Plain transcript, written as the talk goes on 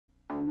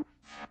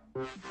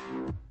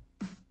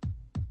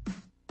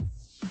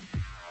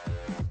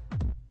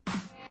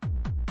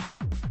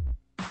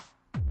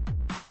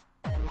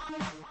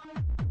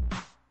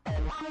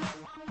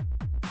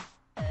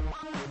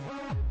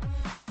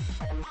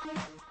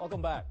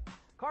Welcome back.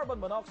 Carbon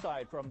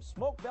monoxide from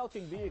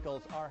smoke-belching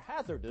vehicles are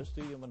hazardous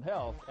to human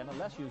health, and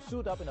unless you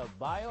suit up in a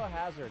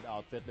biohazard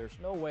outfit, there's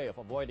no way of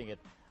avoiding it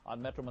on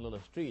Metro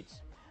Manila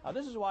streets.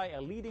 This is why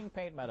a leading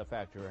paint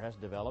manufacturer has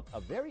developed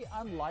a very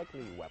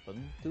unlikely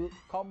weapon to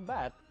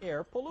combat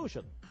air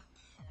pollution.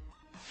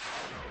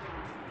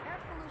 Air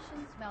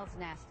pollution smells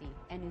nasty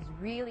and is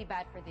really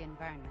bad for the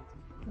environment.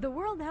 The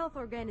World Health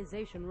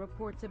Organization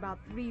reports about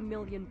 3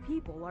 million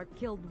people are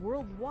killed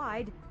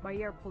worldwide by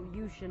air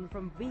pollution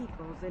from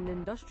vehicles and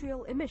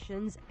industrial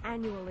emissions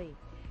annually.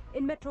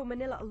 In Metro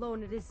Manila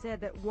alone, it is said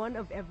that 1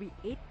 of every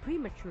 8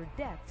 premature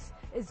deaths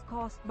is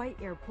caused by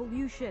air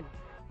pollution.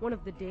 One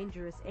of the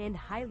dangerous and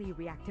highly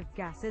reactive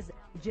gases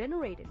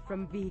generated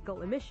from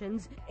vehicle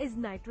emissions is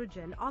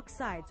nitrogen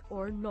oxides,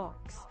 or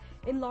NOx.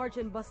 In large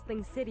and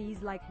bustling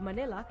cities like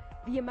Manila,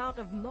 the amount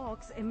of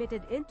NOx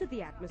emitted into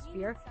the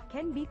atmosphere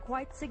can be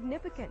quite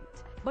significant.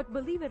 But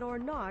believe it or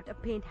not, a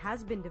paint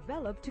has been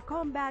developed to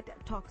combat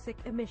toxic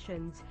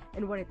emissions.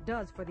 And what it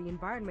does for the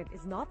environment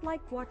is not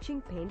like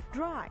watching paint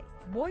dry.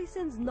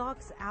 Boysen's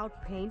KNOxOUT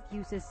paint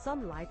uses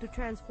sunlight to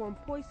transform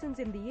poisons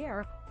in the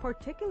air,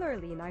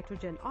 particularly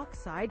nitrogen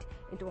oxide,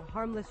 into a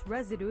harmless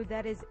residue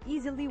that is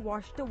easily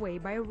washed away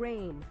by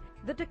rain.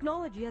 The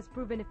technology has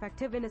proven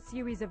effective in a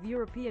series of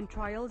European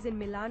trials in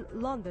Milan,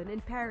 London,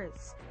 and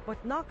Paris.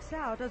 But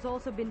KNOxOUT has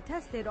also been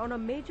tested on a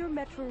major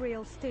metro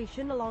rail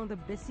station along the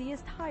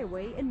busiest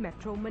highway in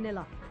Metro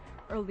Manila.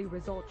 Early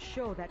results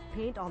show that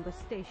paint on the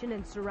station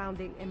and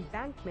surrounding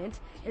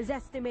embankment is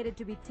estimated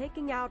to be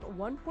taking out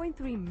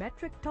 1.3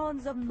 metric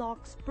tons of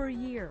NOx per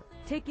year.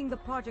 Taking the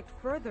project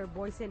further,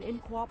 Boysen, in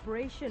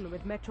cooperation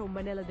with Metro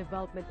Manila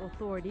Development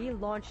Authority,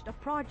 launched a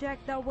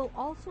project that will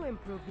also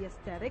improve the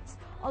aesthetics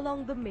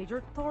along the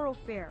major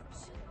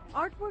thoroughfares.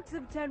 Artworks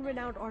of 10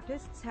 renowned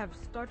artists have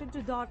started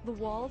to dot the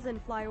walls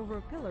and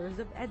flyover pillars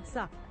of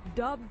EDSA.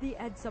 Dubbed the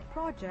EDSA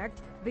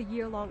Project, the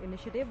year-long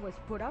initiative was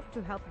put up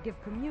to help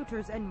give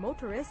commuters and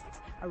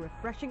motorists a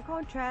refreshing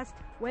contrast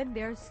when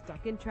they're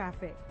stuck in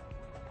traffic.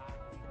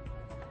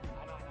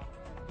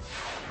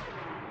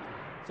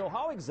 So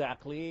how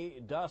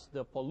exactly does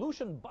the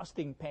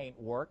pollution-busting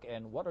paint work,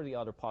 and what are the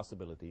other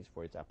possibilities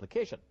for its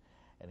application?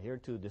 And here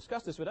to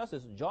discuss this with us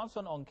is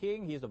Johnson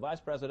Ongking. He's the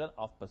Vice President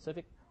of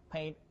Pacific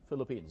Paint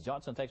Philippines.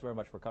 Johnson, thanks very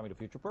much for coming to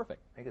Future Perfect.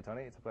 Thank you,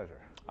 Tony. It's a pleasure.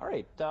 All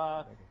right.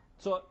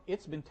 So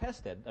it's been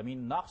tested. I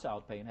mean,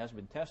 KNOxOUT paint has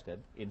been tested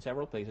in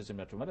several places in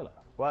Metro Manila.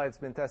 Well, it's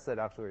been tested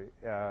actually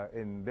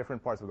in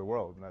different parts of the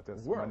world, not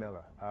just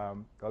Manila.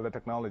 All the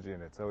technology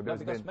in it. So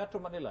because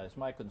Metro Manila is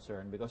my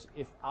concern, because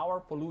if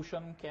our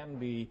pollution can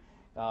be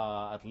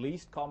at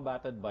least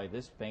combated by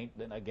this paint,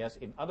 then I guess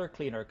in other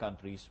cleaner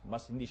countries,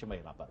 mas hindi siya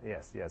mahirapan.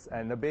 Yes, yes.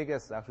 And the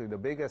biggest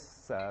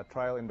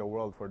trial in the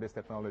world for this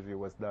technology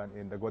was done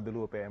in the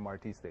Guadalupe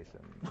MRT station.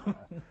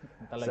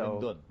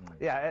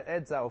 Yeah,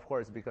 EDSA, of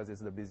course, because it's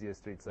the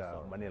busiest streets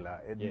of Manila,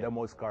 the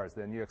most cars,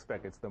 then you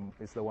expect it's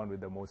the one with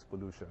the most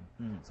pollution.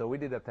 So we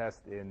did a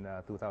test in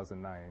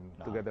 2009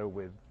 together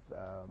with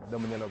the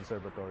Manila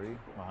Observatory,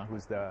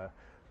 who's the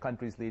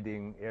country's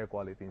leading air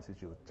quality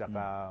institute,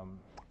 tsaka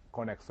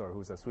CONEXOR,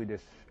 who's a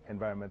Swedish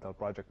environmental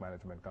project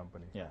management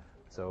company. Yeah.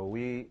 So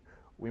we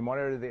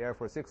monitored the air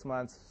for 6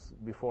 months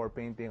before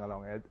painting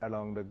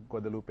along the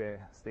Guadalupe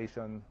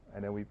station,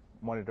 and then we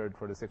monitored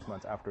for the 6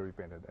 months after we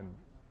painted. And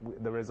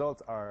the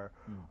results are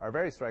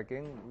very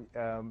striking.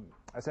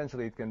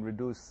 Essentially, it can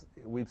reduce.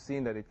 We've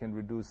seen that it can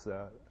reduce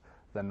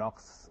the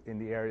NOx in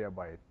the area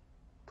by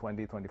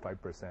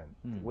 20-25%,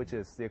 which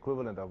is the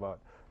equivalent of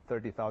about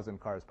 30,000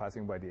 cars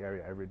passing by the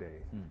area every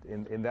day.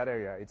 In that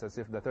area, it's as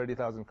if the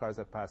 30,000 cars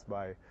that passed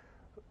by,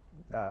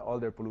 all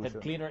their pollution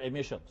had cleaner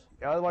emissions.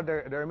 Well,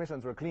 their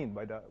emissions were cleaned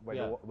by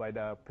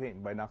the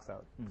paint, by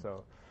KNOxOUT.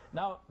 So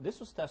now this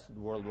was tested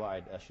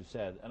worldwide, as you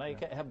said, and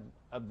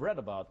I've read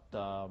about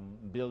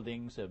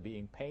buildings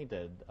being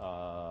painted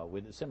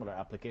with a similar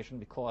application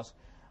because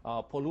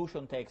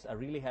pollution takes a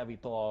really heavy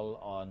toll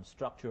on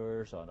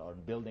structures,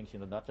 on buildings,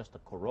 not just the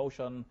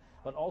corrosion,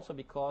 but also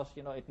because,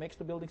 it makes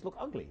the buildings look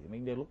ugly. I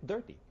mean, they look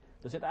dirty.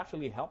 Does it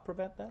actually help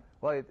prevent that?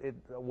 Well,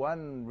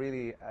 one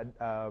really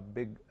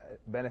big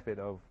benefit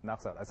of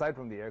KNOxOUT, aside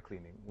from the air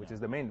cleaning, which is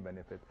the main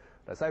benefit,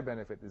 the side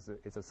benefit is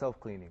it's a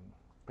self-cleaning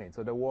paint.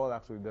 So the wall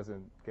actually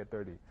doesn't get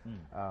dirty.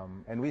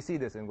 And we see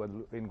this in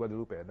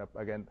Guadalupe.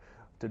 Again,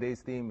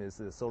 today's theme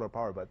is solar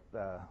power, but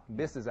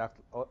this is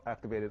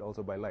activated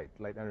also by light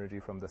energy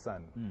from the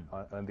sun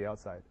on the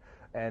outside.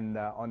 And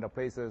on the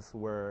places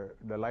where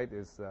the light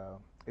is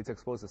it's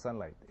exposed to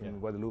sunlight in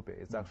Guadalupe,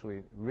 it's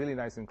actually really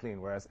nice and clean,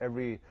 whereas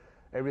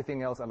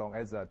everything else along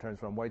EDSA turns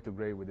from white to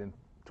gray within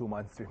 2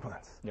 months, 3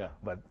 months. Yeah.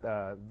 But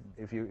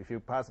if you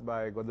pass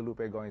by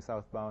Guadalupe going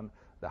southbound,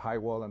 the high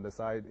wall on the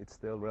side, it's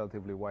still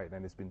relatively white,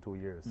 and it's been 2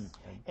 years.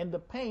 And the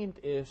paint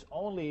is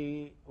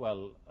only,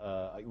 well,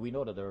 we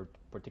know that there are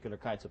particular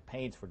kinds of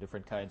paints for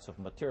different kinds of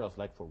materials,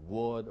 like for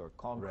wood or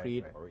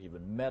concrete or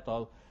even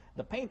metal.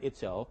 The paint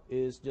itself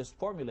is just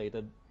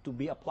formulated to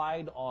be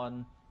applied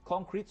on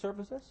concrete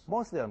surfaces?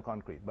 Mostly on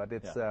concrete, but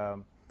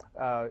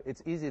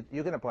it's easy.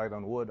 You can apply it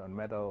on wood, on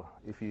metal,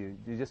 if you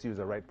just use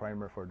the right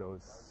primer for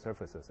those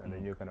surfaces, and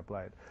then you can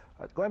apply it.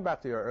 Going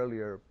back to your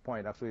earlier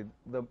point, actually,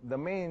 the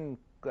main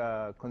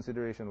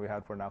consideration we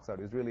had for KNOxOUT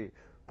is really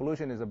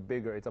pollution is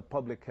it's a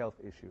public health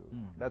issue.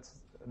 That's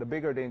the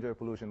bigger danger of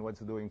pollution, what it's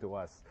doing to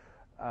us.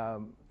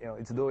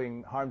 It's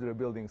doing harm to the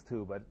buildings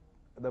too, but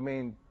the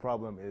main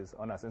problem is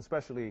on us, and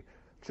especially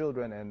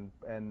children,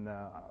 and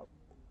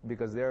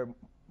because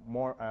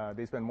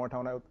they spend more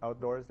time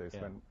outdoors,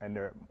 and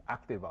they're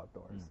active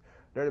outdoors.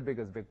 They're the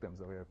biggest victims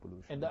of air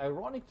pollution. And the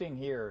ironic thing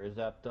here is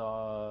that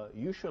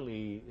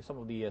usually some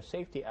of the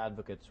safety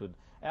advocates would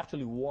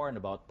actually warn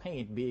about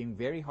paint being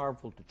very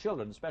harmful to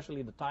children,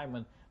 especially the time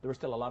when there was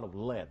still a lot of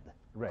lead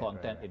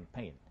content in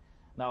paint.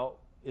 Now,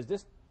 is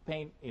this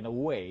paint in a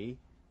way,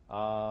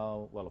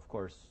 well, of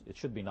course, it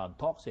should be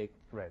non-toxic,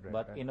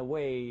 but in a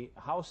way,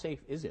 how safe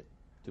is it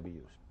to be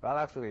used? Well,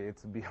 actually,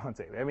 it's beyond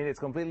safe. I mean, it's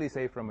completely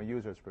safe from a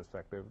user's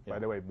perspective. By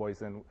the way,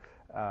 Boysen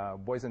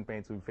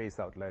paints, we phased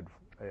out lead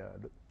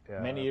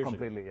many years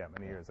completely, ago.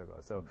 Many years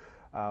ago. So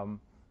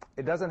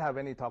it doesn't have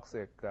any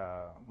toxic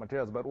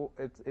materials, but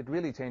it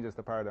really changes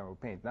the paradigm of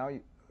paint. Now,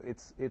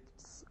 it's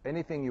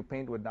anything you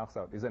paint with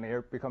KNOxOUT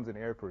becomes an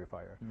air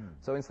purifier.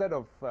 So instead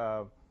of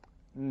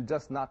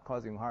just not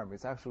causing harm,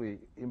 it's actually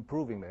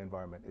improving the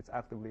environment. It's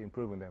actively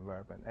improving the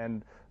environment,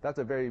 and that's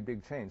a very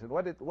big change. And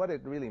what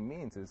it really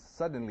means is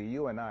suddenly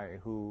you and I,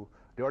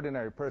 the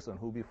ordinary person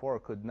who before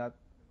could not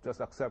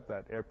just accept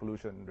that air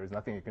pollution, there's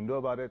nothing you can do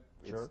about it,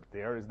 the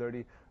air is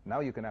dirty,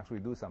 now you can actually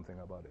do something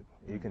about it.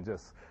 You can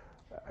just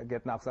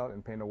get KNOxOUT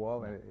and paint a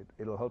wall, and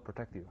it'll help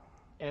protect you.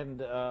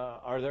 And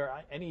are there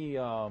any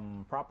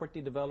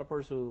property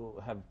developers who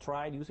have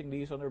tried using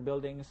these on their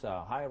buildings,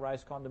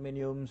 high-rise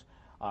condominiums,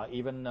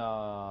 even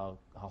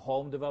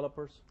home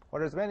developers? Well,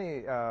 there's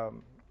many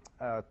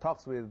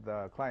talks with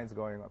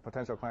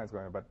potential clients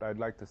going, but I'd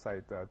like to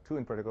cite two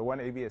in particular. One,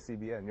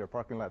 ABS-CBN, your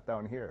parking lot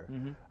down here,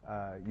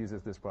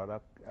 uses this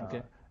product.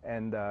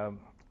 And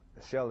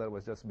Shell, that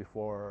was just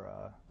before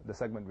the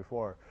segment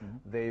before,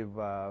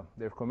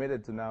 they've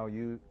committed to now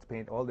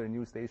paint all their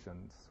new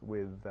stations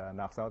with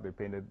KNOxOUT. They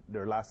painted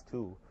their last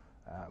two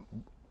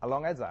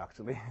along EDSA,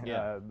 actually,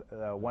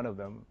 one of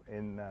them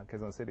in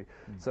Quezon City.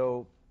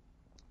 So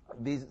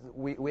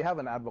we have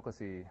an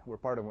advocacy, we're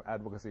part of an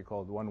advocacy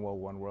called One Wall,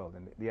 One World,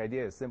 and the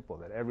idea is simple,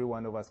 that every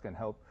one of us can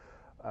help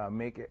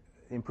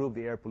improve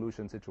the air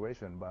pollution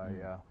situation by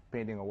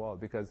painting a wall,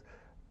 because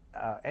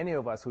any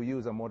of us who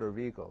use a motor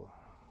vehicle,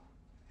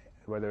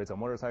 whether it's a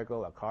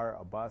motorcycle, a car,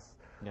 a bus,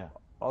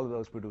 all of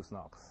those produce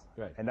NOx.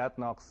 And that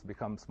NOx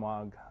becomes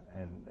smog,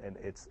 and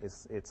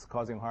it's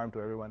causing harm to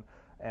everyone.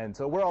 And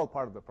so we're all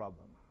part of the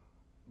problem.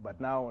 But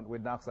now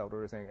with KNOxOUT,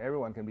 we're saying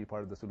everyone can be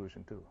part of the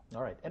solution too.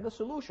 All right. And the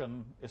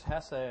solution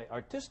has an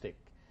artistic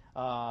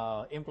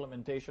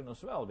implementation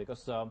as well,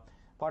 because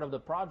part of the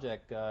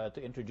project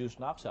to introduce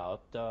KNOxOUT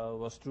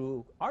was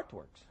through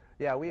artworks.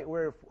 Yeah,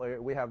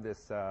 we have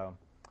this,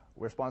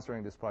 we're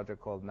sponsoring this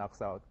project called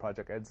KNOxOUT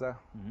Project EDSA.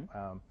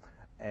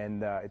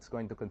 And it's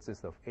going to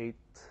consist of 8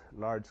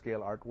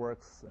 large-scale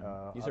artworks.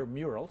 These are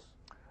murals?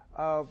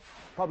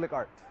 Public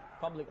art.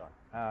 Public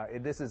art.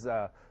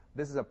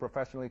 This is a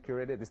professionally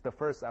curated. It's the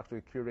first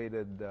actually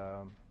curated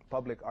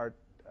public art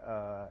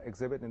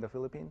exhibit in the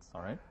Philippines.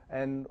 All right.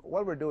 And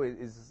what we're doing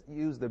is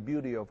use the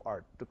beauty of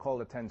art to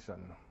call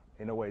attention,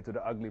 in a way, to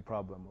the ugly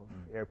problem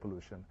of air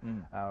pollution.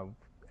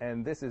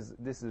 And this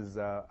is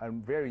a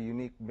very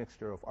unique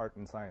mixture of art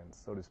and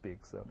science, so to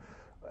speak. So,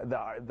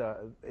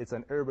 it's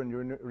an urban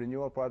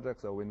renewal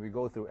project. So when we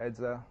go through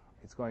EDSA,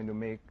 it's going to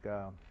make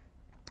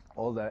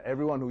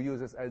everyone who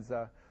uses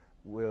EDSA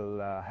will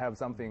have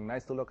something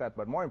nice to look at,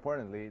 but more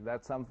importantly,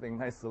 that something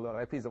nice to look at,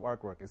 that piece of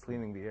artwork, is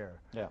cleaning the air.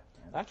 Yeah.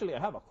 Actually, I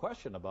have a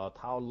question about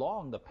how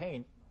long the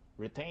paint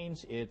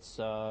retains its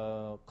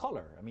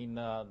color. I mean,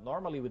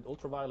 normally with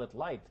ultraviolet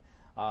light,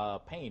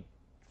 paint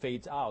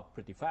fades out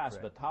pretty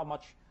fast, but how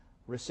much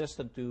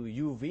resistant to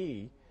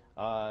UV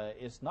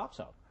is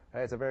KNOxOUT?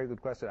 It's a very good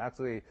question.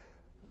 Actually,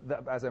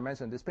 as I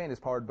mentioned, this paint is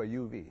powered by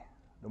UV.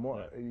 The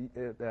more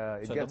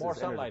the more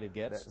sunlight it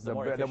gets, the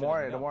more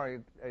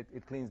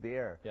it cleans the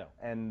air. Yeah.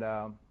 And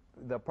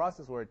the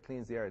process where it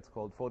cleans the air, it's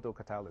called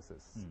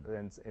photocatalysis.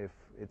 And if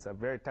it's a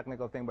very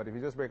technical thing, but if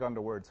you just break down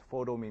the words,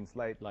 photo means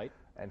light,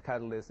 and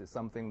catalyst is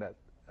something that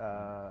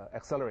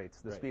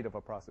accelerates the speed of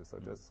a process. So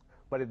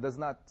but it does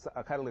not.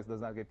 A catalyst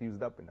does not get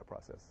used up in the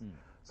process.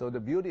 So the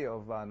beauty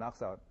of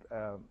KNOxOUT,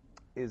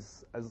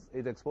 is, as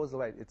it exposes the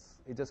light,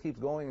 it just keeps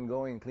going and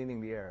going, cleaning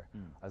the air.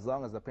 As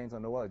long as the paint's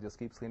on the wall, it just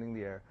keeps cleaning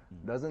the air.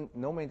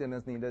 No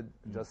maintenance needed,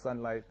 just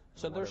sunlight.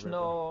 So there's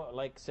no,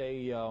 like,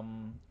 say,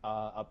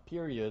 a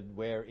period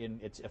wherein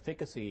its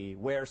efficacy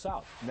wears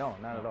out? No,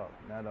 not at all.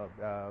 Not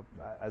at all.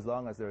 As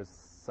long as there's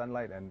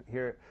sunlight, and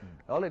here,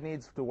 all it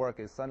needs to work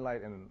is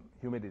sunlight and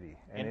humidity.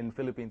 And in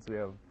Philippines, we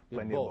have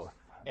plenty of both.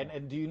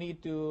 And do you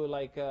need to,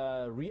 like,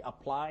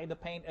 reapply the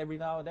paint every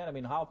now and then? I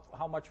mean,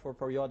 how much for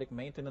periodic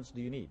maintenance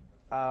do you need?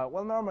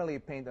 Well, normally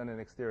paint on an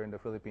exterior in the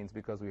Philippines,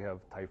 because we have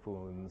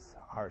typhoons,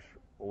 harsh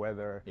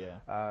weather.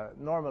 Yeah.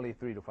 Normally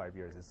 3 to 5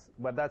 years.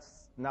 But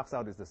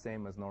KNOxOUT is the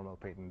same as normal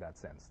paint in that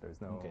sense.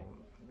 There's no. Okay.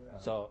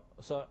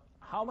 So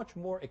how much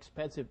more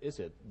expensive is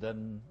it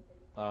than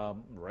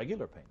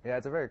regular paint? Yeah,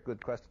 it's a very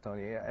good question,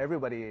 Tony.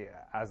 Everybody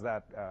asks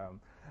that.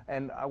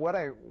 And what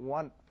I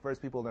want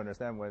first people to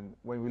understand when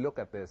we look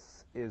at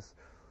this is,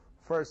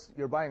 first,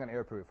 you're buying an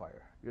air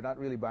purifier. You're not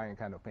really buying a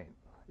can of paint.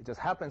 It just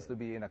happens to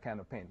be in a can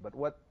of paint. But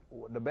what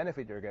the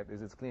benefit you get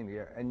is it's clean the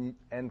air.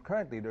 And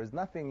currently, there's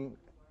nothing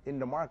in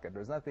the market.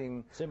 There's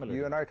nothing similar.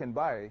 You and I can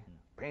buy,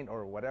 paint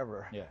or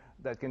whatever,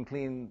 that can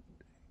clean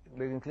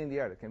the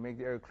air, that can make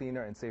the air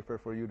cleaner and safer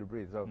for you to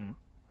breathe. So,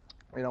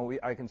 you know,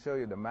 I can show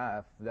you the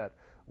math that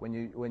when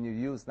you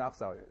use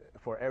KNOxOUT,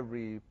 for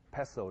every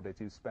peso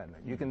that you spend,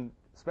 you can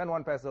spend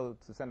 1 peso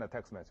to send a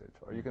text message,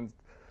 or you can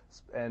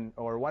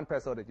or 1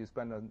 peso that you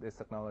spend on this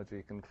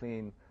technology can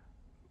clean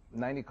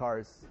 90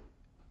 cars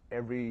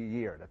every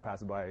year that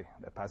passes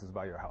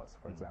by your house,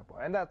 for example.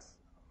 And that's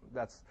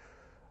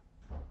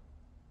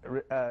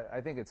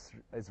I think it's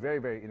very,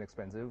 very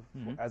inexpensive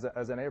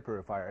as an air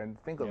purifier. And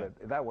think of it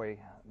that way,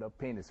 the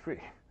paint is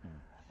free.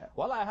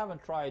 Well, I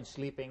haven't tried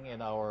sleeping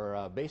in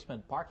our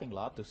basement parking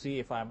lot to see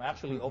if I'm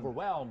actually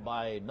overwhelmed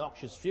by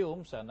noxious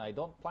fumes, and I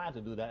don't plan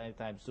to do that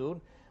anytime soon.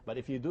 But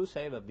if you do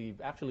say that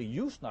we've actually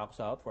used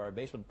KNOxOUT for our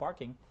basement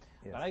parking,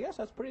 and I guess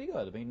that's pretty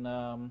good. I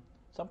mean,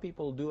 some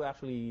people do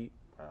actually,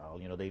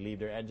 you know, they leave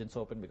their engines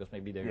open because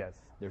maybe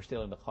they're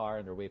still in the car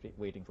and they're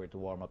waiting for it to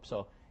warm up.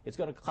 So it's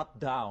going to cut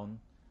down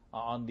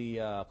on the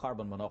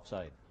carbon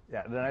monoxide.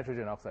 Yeah, the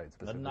nitrogen oxide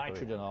specifically. The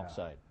nitrogen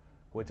oxide.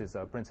 Which is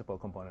a principal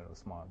component of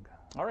smog.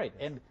 All right,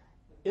 and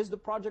is the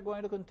project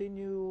going to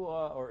continue,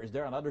 or is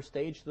there another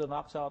stage to the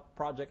KNOxOUT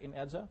project in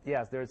EDSA?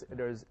 Yes,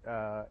 there's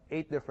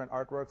 8 different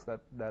artworks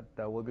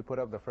that will be put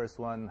up. The first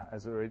one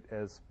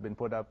has been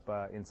put up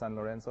in San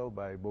Lorenzo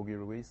by Bogie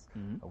Ruiz.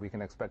 We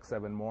can expect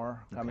 7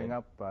 more coming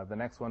up. The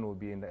next one will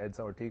be in the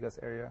EDSA Ortigas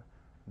area,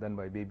 done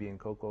by Baby and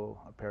Coco,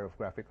 a pair of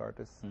graphic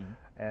artists.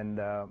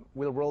 And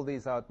we'll roll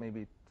these out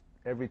maybe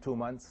every 2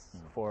 months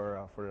for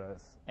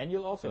us. And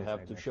you'll also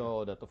have to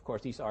show that, of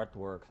course, these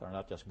artworks are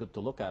not just good to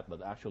look at,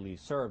 but actually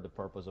serve the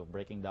purpose of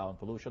breaking down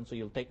pollution, so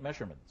you'll take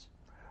measurements.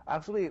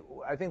 Actually,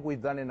 I think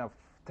we've done enough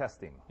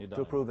testing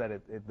to prove that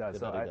it does.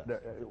 So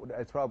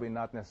it's probably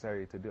not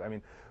necessary to do. I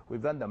mean,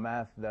 we've done the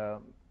math.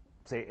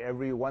 Say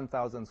every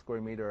 1,000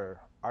 square meter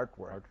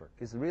artwork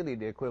is really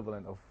the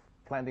equivalent of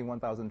planting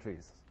 1,000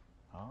 trees.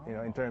 You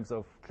know, in terms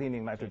of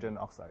cleaning nitrogen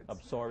oxides.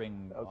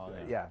 Absorbing.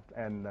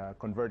 And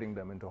converting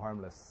them into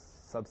harmless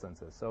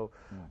substances. So,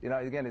 you know,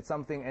 again, it's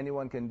something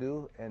anyone can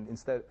do, and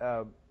instead,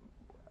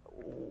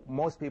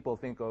 most people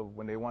think of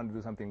when they want to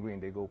do something green,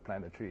 they go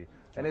plant a tree.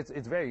 And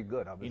it's very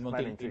good,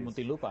 obviously, in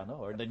Muntinlupa, no?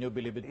 Or the New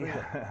Bilibid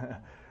prison.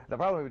 The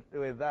problem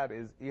with that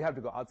is you have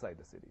to go outside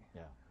the city.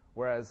 Yeah.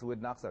 Whereas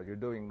with KNOxOUT, you're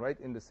doing right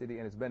in the city,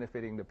 and it's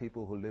benefiting the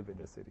people who live in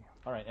the city.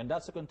 All right, and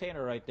that's the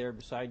container right there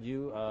beside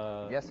you.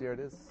 Yes, here it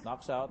is.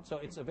 KNOxOUT. So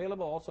it's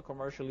available also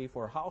commercially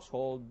for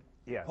household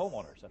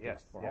homeowners, at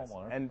least, for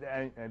homeowners.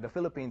 And the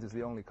Philippines is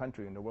the only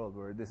country in the world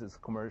where this is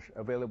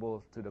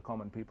available to the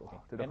common people.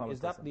 To the common is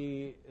that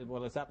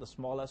is that the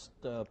smallest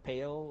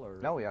pail? Or?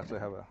 No, we actually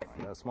have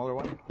a smaller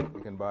one.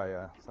 You can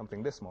buy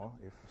something this small.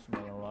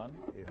 Smaller one.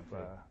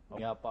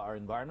 Up our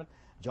environment.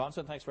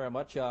 Johnson, thanks very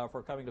much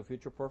for coming to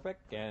Future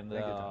Perfect, and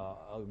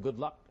good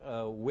luck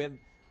with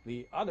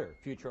the other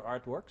future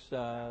artworks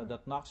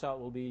that KNOxOUT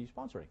will be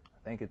sponsoring.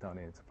 Thank you,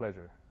 Tony. It's a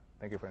pleasure.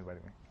 Thank you for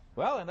inviting me.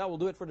 Well, and that will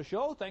do it for the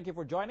show. Thank you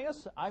for joining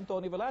us. I'm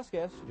Tony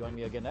Velasquez. Join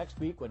me again next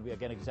week when we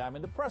again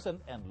examine the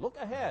present and look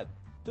ahead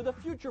to the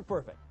future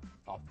perfect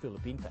of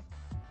Philippine tech.